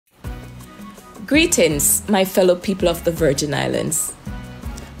Greetings, my fellow people of the Virgin Islands.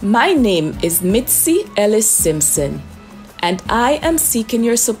 My name is MITSY ELLIS-SIMPSON, and I am seeking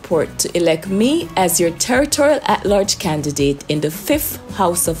your support to elect me as your Territorial at-large candidate in the 5th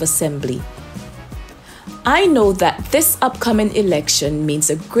House of Assembly. I know that this upcoming election means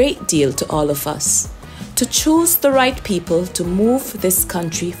a great deal to all of us, to choose the right people to move this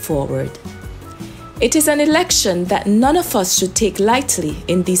country forward. It is an election that none of us should take lightly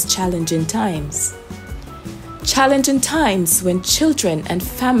in these challenging times. Challenging times when children and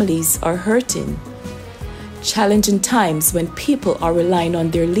families are hurting. Challenging times when people are relying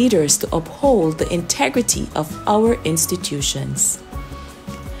on their leaders to uphold the integrity of our institutions.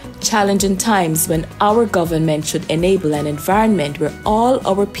 Challenging times when our government should enable an environment where all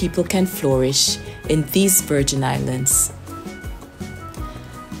our people can flourish in these Virgin Islands.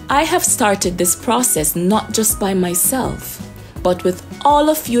 I have started this process not just by myself, but with all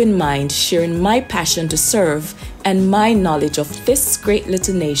of you in mind, sharing my passion to serve and my knowledge of this great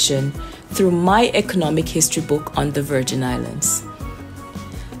little nation through my economic history book on the Virgin Islands.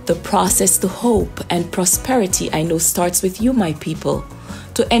 The process to hope and prosperity I know starts with you, my people,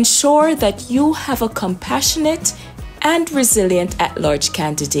 to ensure that you have a compassionate and resilient at-large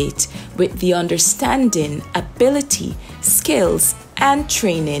candidate with the understanding, ability, skills, and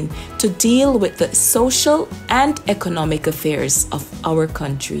training to deal with the social and economic affairs of our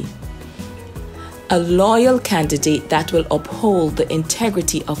country. A loyal candidate that will uphold the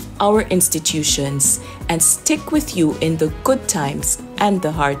integrity of our institutions and stick with you in the good times and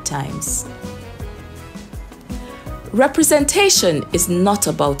the hard times. Representation is not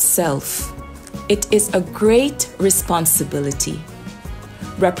about self. It is a great responsibility.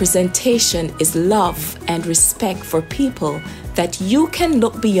 Representation is love and respect for people that you can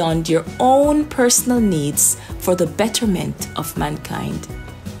look beyond your own personal needs for the betterment of mankind.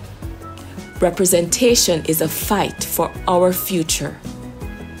 Representation is a fight for our future.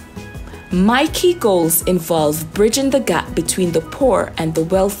 My key goals involve bridging the gap between the poor and the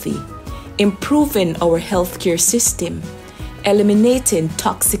wealthy, improving our healthcare system, eliminating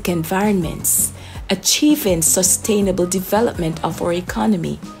toxic environments, achieving sustainable development of our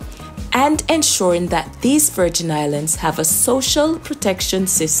economy, and ensuring that these Virgin Islands have a social protection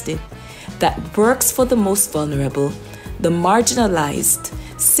system that works for the most vulnerable, the marginalized,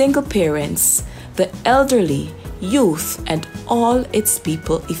 single parents, the elderly, youth, and all its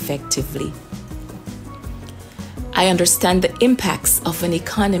people effectively. I understand the impacts of an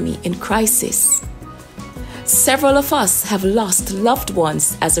economy in crisis. Several of us have lost loved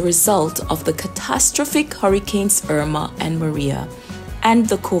ones as a result of the catastrophic hurricanes Irma and Maria and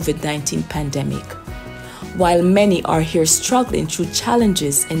the COVID-19 pandemic, while many are here struggling through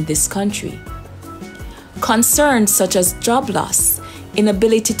challenges in this country. Concerns such as job loss,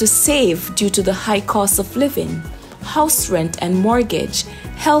 inability to save due to the high cost of living, house rent and mortgage,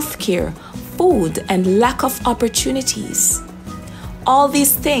 healthcare, food, and lack of opportunities. All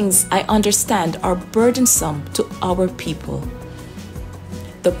these things I understand are burdensome to our people.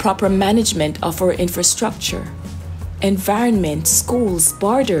 The proper management of our infrastructure, environment, schools,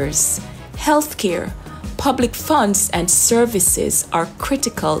 borders, healthcare, public funds, and services are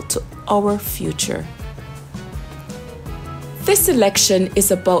critical to our future. This election is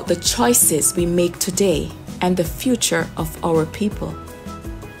about the choices we make today and the future of our people.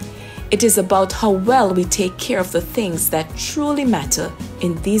 It is about how well we take care of the things that truly matter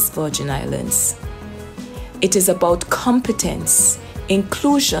in these Virgin Islands. It is about competence,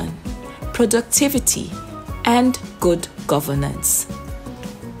 inclusion, productivity, and good governance.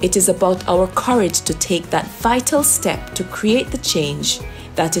 It is about our courage to take that vital step to create the change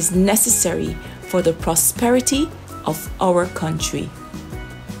that is necessary for the prosperity of our country.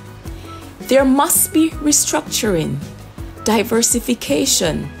 There must be restructuring,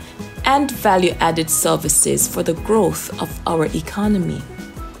 diversification, and value-added services for the growth of our economy.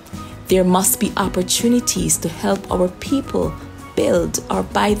 There must be opportunities to help our people build or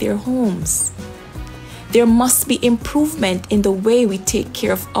buy their homes. There must be improvement in the way we take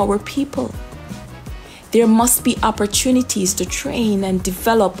care of our people. There must be opportunities to train and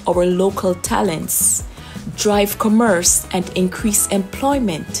develop our local talents, drive commerce, and increase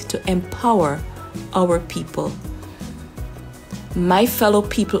employment to empower our people. My fellow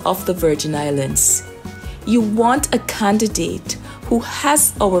people of the Virgin Islands, you want a candidate who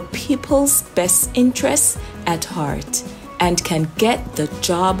has our people's best interests at heart and can get the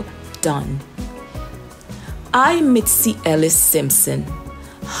job done. I, MITSY ELLIS-SIMPSON,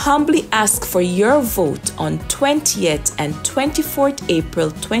 humbly ask for your vote on 20th and 24th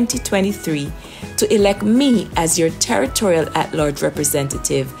April 2023 to elect me as your Territorial at-large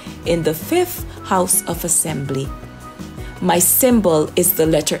representative in the 5th House of Assembly. My symbol is the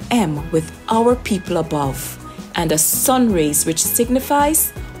letter M with our people above and a sun rays which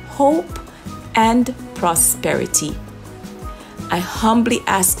signifies hope and prosperity. I humbly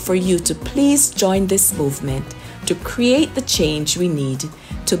ask for you to please join this movement to create the change we need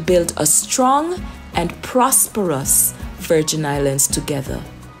to build a strong and prosperous Virgin Islands together.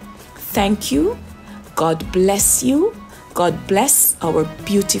 Thank you. God bless you. God bless our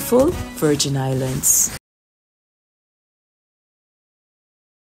beautiful Virgin Islands.